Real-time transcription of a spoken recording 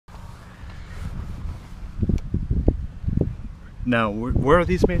Now, where are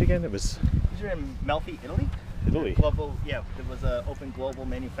these made again? These are in Melfi, Italy. Italy. Global, yeah, there was an open global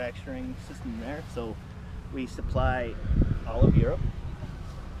manufacturing system there, so we supply all of Europe,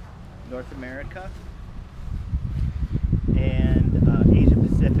 North America, and Asia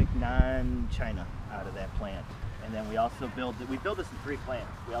Pacific, non-China, out of that plant. And then we also build this in 3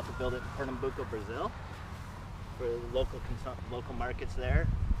 plants. We also build it in Pernambuco, Brazil, for local markets there,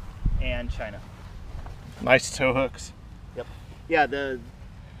 and China. Nice tow hooks. Yep. Yeah, this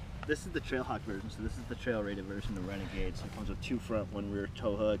is the Trailhawk version, so this is the trail rated version of Renegade. So it comes with 2 front, 1 rear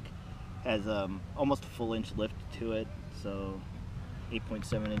tow hook. Has almost a full inch lift to it, so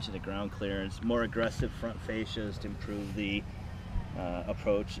 8.7 inches of ground clearance. More aggressive front fascias to improve the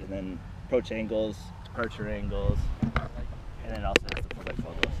approach, and then approach angles, departure angles, and then it also has the 4x4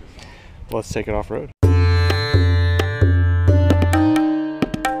 wheel system. Let's take it off road.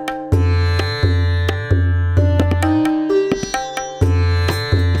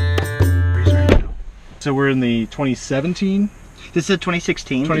 So we're in the 2017? This is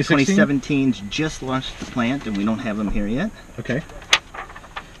 2016. 2016? 2017's just launched the plant, and we don't have them here yet. Okay.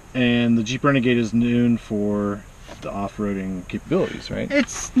 And the Jeep Renegade is known for the off-roading capabilities, right?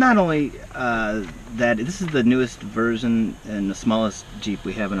 It's not only that, this is the newest version and the smallest Jeep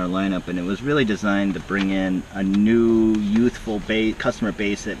we have in our lineup, and it was really designed to bring in a new youthful customer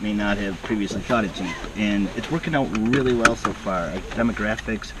base that may not have previously thought of Jeep. And it's working out really well so far. Our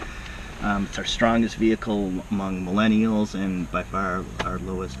demographics, it's our strongest vehicle among millennials, and by far our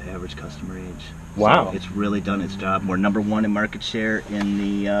lowest average customer age. Wow. So it's really done its job. We're #1 in market share in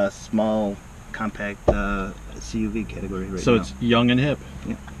the small compact CUV category right now. So it's young and hip.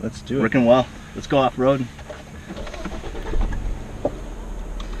 Yeah. Let's do it. Working well. Let's go off-road.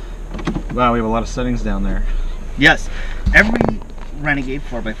 Wow, we have a lot of settings down there. Yes. Every Renegade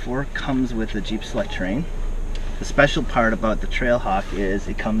 4x4 comes with a Jeep Select terrain. The special part about the Trailhawk is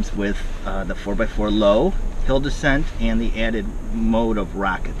it comes with the 4x4 low, hill descent, and the added mode of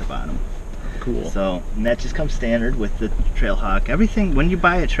rock at the bottom. Cool. So, and that just comes standard with the Trailhawk. Everything, when you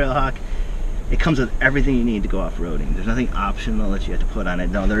buy a Trailhawk, it comes with everything you need to go off-roading. There's nothing optional that you have to put on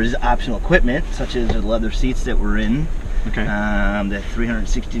it. No, there is optional equipment, such as the leather seats that we're in. Okay. The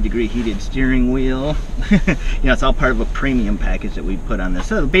 360-degree heated steering wheel. You know, it's all part of a premium package that we put on this.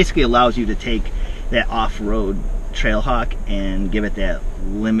 So it basically allows you to take that off-road Trailhawk and give it that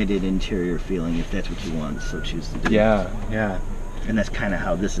limited interior feeling, if that's what you want, so choose to do. Yeah, yeah. And that's kind of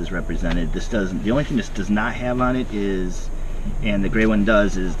how this is represented. This doesn't. The only thing this does not have on it is, and the gray one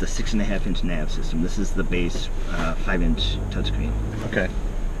does, is the 6.5-inch nav system. This is the base 5-inch touchscreen. Okay.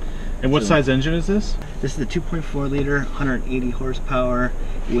 And what size engine is this? This is the 2.4 liter, 180 horsepower.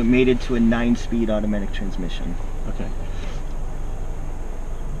 We made it to a 9-speed automatic transmission. Okay.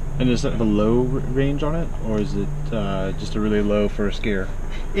 And does it have a low range on it, or is it just a really low first gear?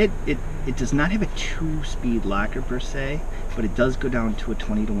 It does not have a 2-speed locker per se, but it does go down to a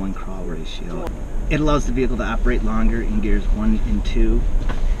 20-to-1 crawl ratio. It allows the vehicle to operate longer in gears 1 and 2,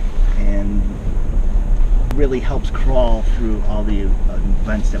 and really helps crawl through all the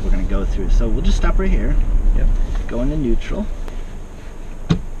events that we're going to go through. So we'll just stop right here. Yep. Go into neutral.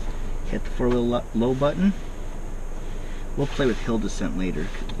 Hit the 4-wheel low button. We'll play with hill descent later,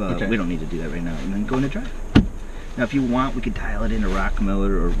 but okay. We don't need to do that right now. And then go into drive. Now, if you want, we could dial it into rock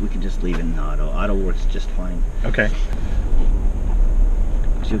mode, or we could just leave it in auto. Auto works just fine. Okay.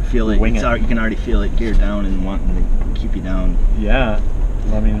 So you feel it. You can already feel it gear down and wanting to keep you down. Yeah.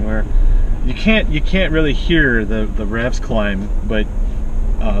 I mean, you can't really hear the revs climb, but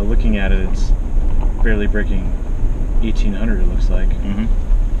looking at it, it's barely breaking 1800. It looks like. Mm-hmm.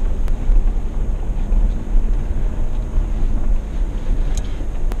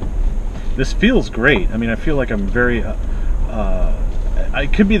 This feels great. I mean, I feel like I'm very.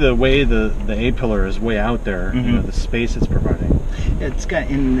 It could be the way the A-pillar is way out there. Mm-hmm. You know, the space it's providing. It's got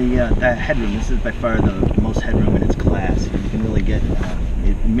in the headroom. This is by far the most headroom in its class. You can really get.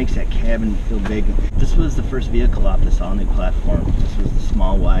 It makes that cabin feel big. This was the first vehicle off this all-new platform. This was the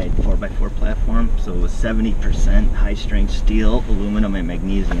small, wide 4x4 platform. So it was 70% high-strength steel, aluminum, and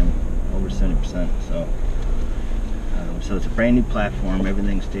magnesium, over 70%. So it's a brand new platform,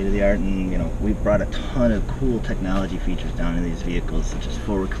 everything's state-of-the-art, and you know, we've brought a ton of cool technology features down in these vehicles, such as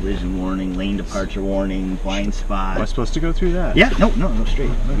forward collision warning, lane departure warning, blind spot. Am I supposed to go through that? Yeah, no,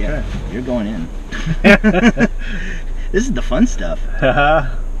 straight. Okay. Yeah, you're going in. This is the fun stuff.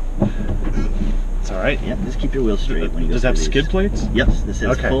 It's alright. Yeah, just keep your wheels straight when you go Does it have through skid these. plates? Yes, this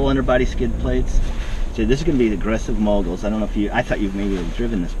has Okay. full underbody skid plates. So this is going to be aggressive moguls. I don't know if I thought you've maybe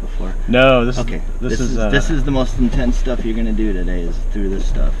driven this before. No, this Okay, is this is the most intense stuff you're going to do today, is through this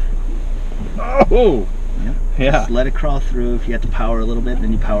stuff. Oh! Yep. Yeah. Just let it crawl through. If you have to power a little bit,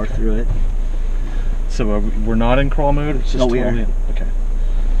 then you power through it. So we're not in crawl mode? It's just no, we totally are. Okay.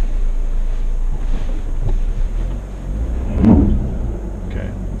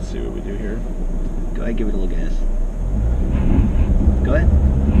 Okay, let's see what we do here. Go ahead, give it a little gas. Go ahead.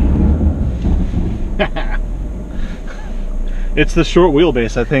 It's the short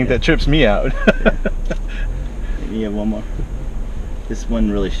wheelbase, I think, that trips me out. Maybe you have one more. This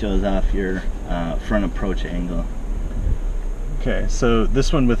one really shows off your front approach angle. Okay, so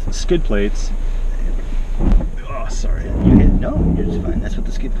this one with skid plates. Oh, sorry. You hit, no, you're just fine. That's what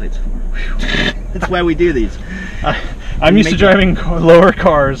the skid plate's for. That's why we do these. I'm used to driving lower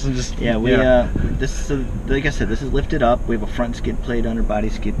cars and just... Yeah, like I said, this is lifted up. We have a front skid plate, underbody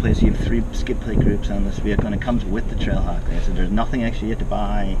skid plate, so you have 3 skid plate groups on this vehicle, and it comes with the Trailhawk. Like I said, there's nothing actually you have to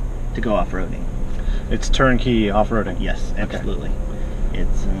buy to go off-roading. It's turnkey off-roading? Yes, absolutely. Okay.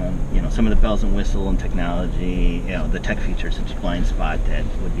 It's, you know, some of the bells and whistle and technology, you know, the tech features such as blind spot that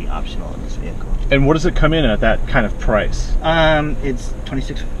would be optional in this vehicle. And what does it come in at that kind of price? It's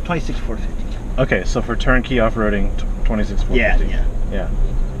 $26,450. Okay, so for turnkey off-roading, $26,450. Yeah.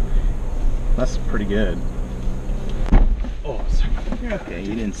 That's pretty good. Oh, sorry. Okay,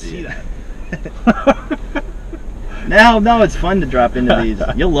 you didn't see that. No, it's fun to drop into these.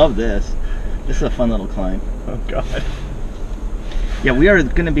 You'll love this. This is a fun little climb. Oh God. Yeah, we are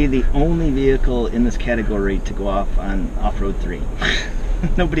going to be the only vehicle in this category to go off on off-road 3.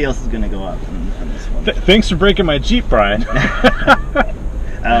 Nobody else is going to go off on this one. Thanks for breaking my Jeep, Brian.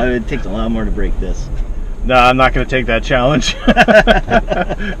 It takes a lot more to break this. No, I'm not going to take that challenge.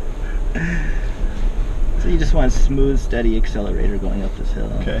 So you just want a smooth, steady accelerator going up this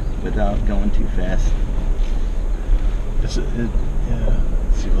hill, okay, without going too fast. Yeah.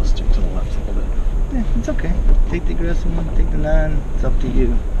 Let's see, we'll stick to the left a little bit. Yeah, it's okay. Take the aggressive one, take the non. It's up to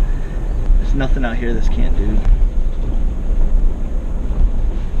you. There's nothing out here this can't do.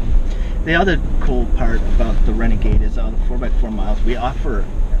 The other cool part about the Renegade is the 4x4 miles. We offer,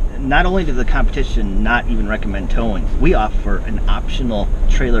 not only does the competition not even recommend towing, we offer an optional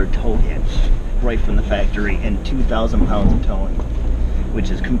trailer tow hitch right from the factory and 2,000 pounds of towing, which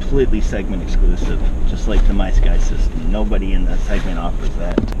is completely segment exclusive, just like the MySky system. Nobody in the segment offers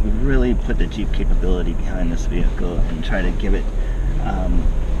that. We really put the Jeep capability behind this vehicle and try to give it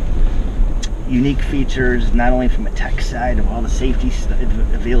unique features, not only from a tech side of all the safety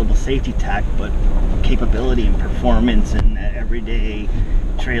available safety tech, but capability and performance and that everyday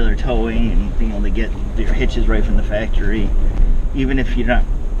trailer towing and being able to get your hitches right from the factory. Even if you're not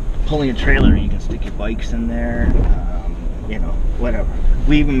pulling a trailer, you can stick your bikes in there. You know, whatever.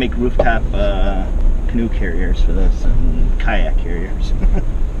 We even make rooftop canoe carriers for this and kayak carriers.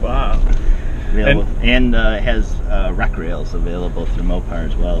 Wow. Available. And it has rec rails available through Mopar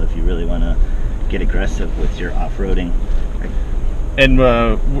as well if you really want to get aggressive with your off-roading. And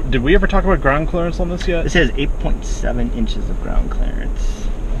did we ever talk about ground clearance on this yet? This has 8.7 inches of ground clearance.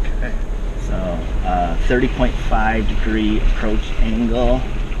 Okay. So 30.5 degree approach angle,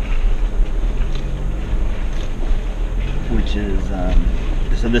 which is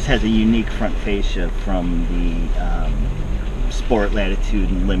so this has a unique front fascia from the Sport, Latitude,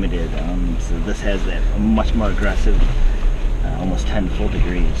 and Limited. So this has a much more aggressive, almost 10 full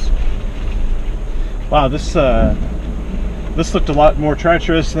degrees. Wow, this looked a lot more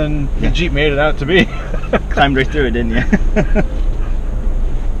treacherous than the Jeep made it out to be. Climbed right through it, didn't you?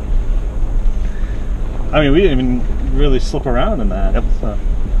 I mean, we didn't even really slip around in that. Yep. So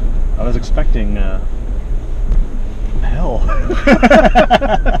I was expecting hell.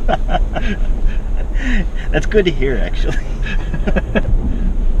 That's good to hear, actually.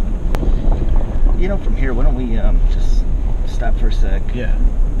 You know, from here, why don't we just stop for a sec? Yeah.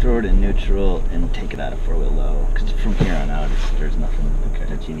 Throw it in neutral and take it out of 4-wheel low. Because from here on out, there's nothing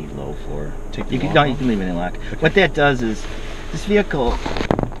that you need low for. You can leave it in lock. Okay. What that does is, this vehicle,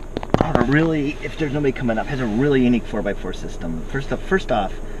 if there's nobody coming up, has a really unique 4x4 system. First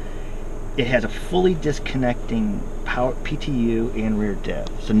off, it has a fully disconnecting power PTU and rear diff,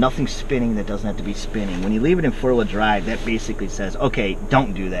 so nothing's spinning that doesn't have to be spinning. When you leave it in 4-wheel drive, that basically says, okay,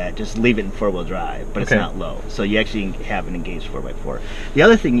 don't do that, just leave it in 4-wheel drive, but it's not low, so you actually have an engaged 4x4. The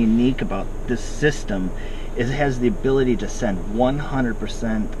other thing unique about this system is it has the ability to send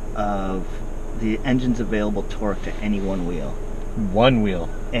 100% of the engine's available torque to any one wheel. One wheel?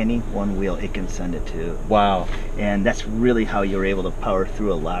 Any one wheel it can send it to. Wow. And that's really how you're able to power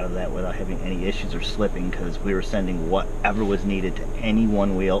through a lot of that without having any issues or slipping, because we were sending whatever was needed to any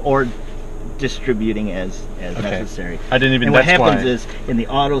one wheel or distributing as necessary. I didn't even. And what happens is, in the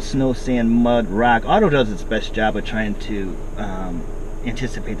auto, snow, sand, mud, rock, auto does its best job of trying to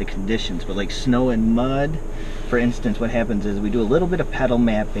anticipate the conditions. But like snow and mud, for instance, what happens is we do a little bit of pedal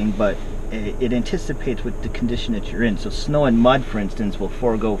mapping, but it anticipates what the condition that you're in. So snow and mud, for instance, will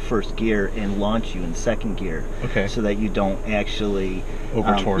forego first gear and launch you in second gear. Okay. So that you don't actually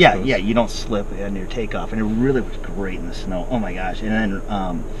over torque. Yeah, you don't slip on your takeoff. And it really was great in the snow. Oh my gosh! And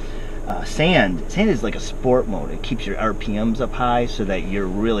then sand is like a sport mode. It keeps your RPMs up high so that you're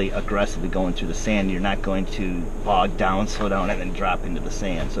really aggressively going through the sand. You're not going to bog down, slow down, and then drop into the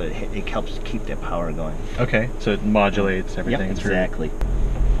sand. So it helps keep that power going. Okay, so it modulates everything. Yep, exactly.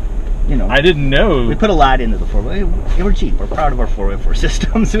 You know, I didn't know. We put a lot into the 4x4. We're Jeep. We're proud of our 4x4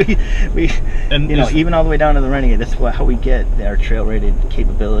 systems. we you know, even all the way down to the Renegade. That's how we get our trail rated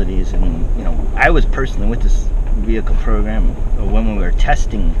capabilities. And you know, I was personally with this vehicle program when we were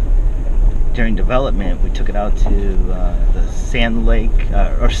testing. During development, we took it out to the Sand Lake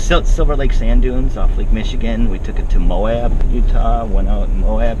or Silver Lake sand dunes off Lake Michigan. We took it to Moab, Utah. Went out in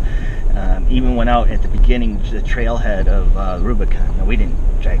Moab. Even went out at the beginning to the trailhead of Rubicon. Now, we didn't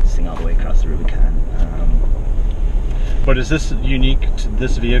drag this thing all the way across the Rubicon. But is this unique to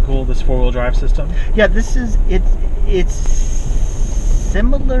this vehicle, this four-wheel drive system? Yeah, this is it's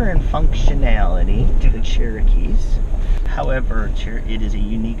similar in functionality to the Cherokees. However, it is a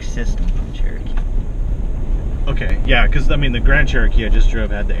unique system from Cherokee. Okay, yeah, because I mean the Grand Cherokee I just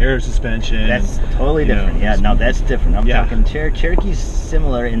drove had the air suspension. That's totally different. Yeah, no, that's different. I'm talking Cherokee's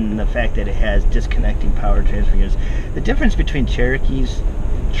similar in the fact that it has disconnecting power transfer units. The difference between Cherokee's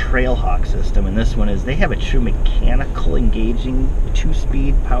Trailhawk system and this one is they have a true mechanical engaging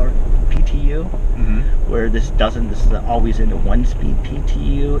 2-speed power PTU, where this doesn't. This is always into 1-speed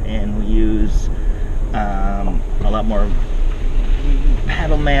PTU, and we use a lot more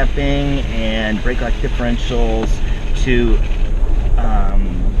pedal mapping and brake lock differentials to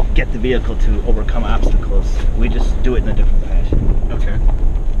get the vehicle to overcome obstacles. We just do it in a different fashion. Okay.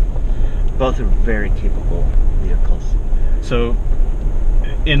 Both are very capable vehicles. So,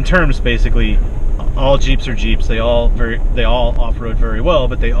 in terms, basically, all Jeeps are Jeeps. They all off-road very well,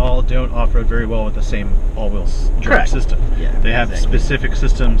 but they all don't off-road very well with the same all-wheel drive system. Yeah, they have specific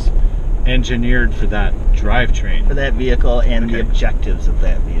systems engineered for that drivetrain, for that vehicle, and the objectives of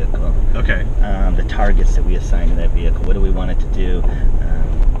that vehicle. Okay. The targets that we assign to that vehicle. What do we want it to do?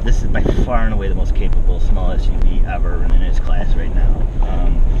 This is by far and away the most capable small SUV ever in its class right now.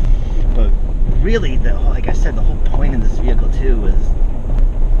 But really, like I said, the whole point of this vehicle too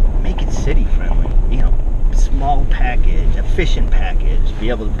is make it city friendly. You know, small package, efficient package, be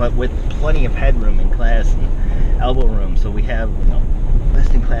able to, but with plenty of headroom in class and elbow room. So we have, you know,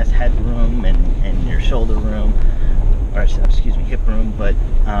 best in class headroom and your shoulder room, or excuse me, hip room. But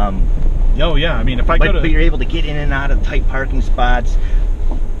oh yeah, I mean, if I go to, but you're able to get in and out of tight parking spots.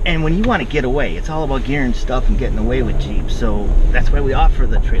 And when you want to get away, it's all about gearing stuff and getting away with Jeep. So that's why we offer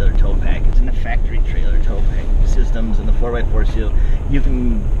the trailer tow package and the factory trailer tow package systems and the 4x4. So you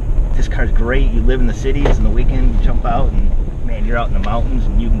can, this car's great. You live in the cities, and the weekend you jump out and man, you're out in the mountains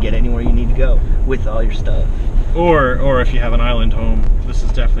and you can get anywhere you need to go with all your stuff. Or if you have an island home, this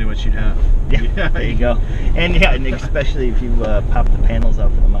is definitely what you'd have. Yeah, there you go. And yeah, and especially if you pop the panels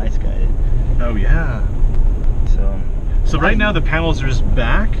out for the MySky. Oh yeah. So right now the panels are just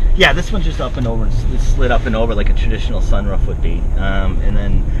back? Yeah, this one's just up and over. It's slid up and over like a traditional sunroof would be. And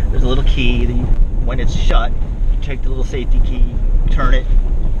then there's a little key that when it's shut, you take the little safety key, turn it,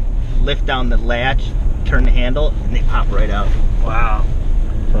 lift down the latch, turn the handle, and they pop right out. Wow.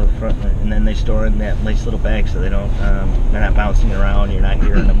 So the front, and then they store in that nice little bag so they don't, they're not bouncing around. You're not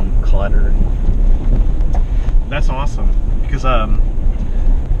hearing them clutter. That's awesome, because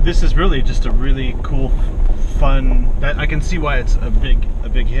this is really just a really cool, fun. That I can see why it's a big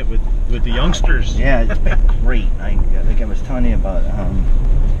hit with the youngsters. Yeah, it's been great. I think I was telling you about.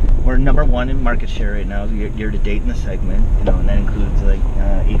 We're #1 in market share right now, year to date in the segment. You know, and that includes like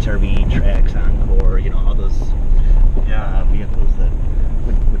HRV, Trax, Encore. You know, all those vehicles that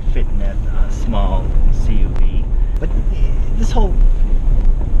would fit in that small CUV. But this whole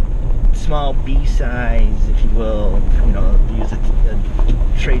small B size, if you will, you know, to use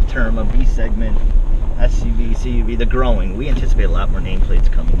a trade term, a B segment SUV, CUV, they're growing. We anticipate a lot more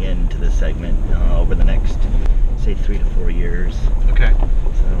nameplates coming into this segment over the next, say, 3 to 4 years. Okay.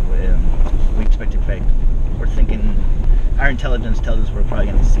 So we expect, in fact, we're thinking, our intelligence tells us we're probably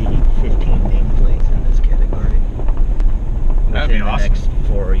going to see 15 nameplates in this category within the next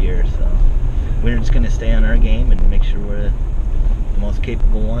 4 years. So we're just going to stay on our game and make sure we're the most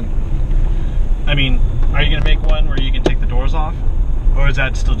capable one. I mean, are you going to make one where you can take the doors off? Or is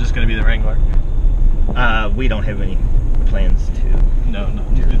that still just going to be the Wrangler? We don't have any plans to. No,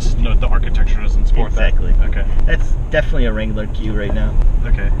 it's no. The architecture doesn't support that. Exactly. Okay. That's definitely a Wrangler Q right now.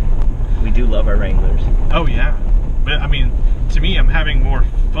 Okay. We do love our Wranglers. Oh yeah, but I mean, to me, I'm having more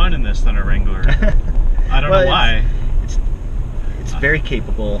fun in this than a Wrangler. I don't know why. It's very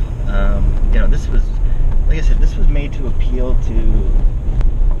capable. You know, this was, like I said, this was made to appeal to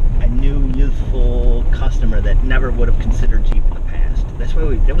a new, youthful customer that never would have considered Jeep in the past. That's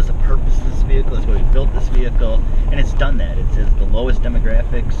why that was the purpose of this vehicle. That's why we built this vehicle, and it's done that. It's the lowest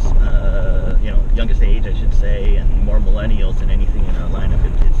demographics, you know, youngest age, I should say, and more millennials than anything in our lineup.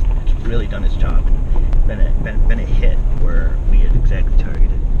 It's really done its job and been a hit where we had exactly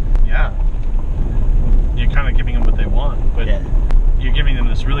targeted. Yeah. You're kind of giving them what they want, but yeah. You're giving them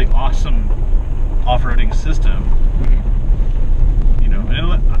this really awesome off-roading system. You know,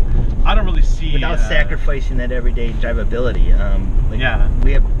 and I don't really see without sacrificing that everyday drivability. Like yeah,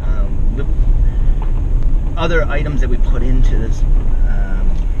 we have other items that we put into this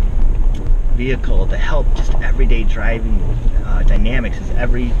vehicle to help just everyday driving dynamics. Is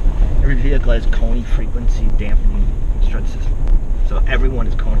every vehicle has Coney frequency dampening strut system, so everyone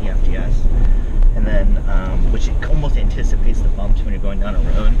is Coney FTS. And then, which almost anticipates the bumps when you're going down a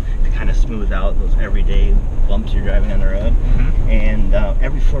road to kind of smooth out those everyday bumps you're driving on the road. And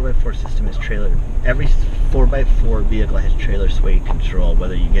every 4x4 system is trailer. Every 4x4 vehicle has trailer sway control,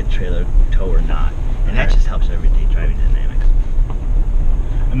 whether you get trailer tow or not. And that just helps everyday driving dynamics.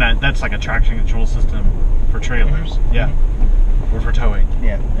 And that's like a traction control system for trailers. Yeah, or for towing.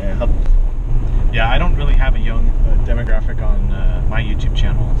 Yeah, it helps. Yeah, I don't really have a young demographic on my YouTube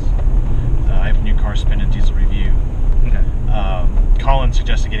channels. I have a new car spin and diesel review. Okay. Colin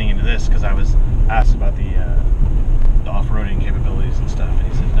suggested getting into this because I was asked about the off-roading capabilities and stuff, and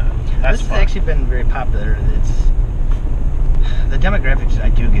he said, no, that's This fun. has actually been very popular. The demographics I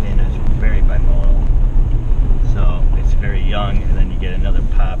do get into is very bimodal. So it's very young, and then you get another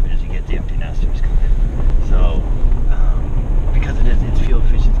pop as you get the empty nesters come in. So because it's fuel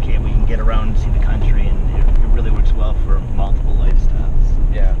efficient, we can get around and see the country, and it really works well for multiple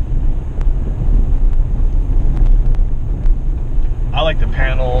lifestyles. Yeah. I like the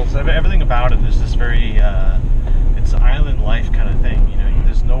panels. Everything about it is just very, it's island life kind of thing. You know,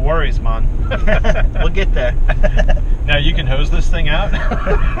 there's no worries, man. We'll get there. Now you can hose this thing out.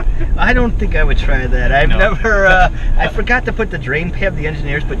 I don't think I would try that. I've No. never. I forgot to put the drain. Have the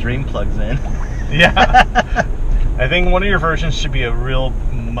engineers put drain plugs in. Yeah. I think one of your versions should be a real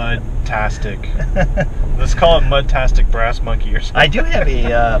mud-tastic. Let's call it mud-tastic brass monkey or something. I do have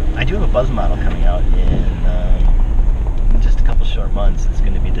a Buzz model coming out in just a couple short months. It's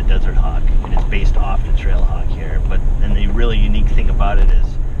going to be the Desert Hawk, and it's based off the Trailhawk here. But then the really unique thing about it is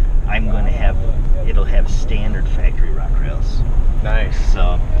I'm going to have it'll have standard factory rock rails. Nice.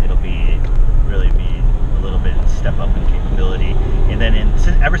 So it'll really be a little bit step up in capability. And then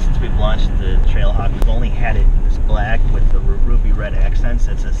ever since we've launched the Trailhawk, we've only had it in this black with the ruby red accents.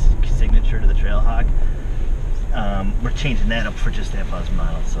 That's a signature to the Trailhawk. We're changing that up for just that Buzz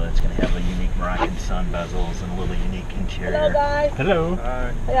model, so it's going to have a unique Moroccan sun bezels and a little unique interior. Hello guys. Hello.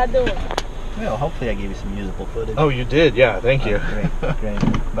 How y'all doing? Well, hopefully I gave you some usable footage. Oh, you did? Yeah, thank you. Great.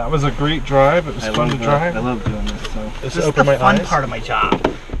 That was a great drive. It was fun to drive. I love doing this. So This is opened the my fun eyes. part of my job.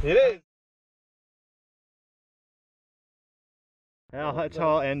 It is. Well, that's how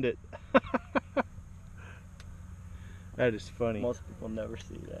I'll end it. That is funny. Most people never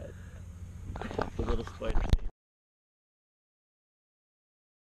see that. The little spider.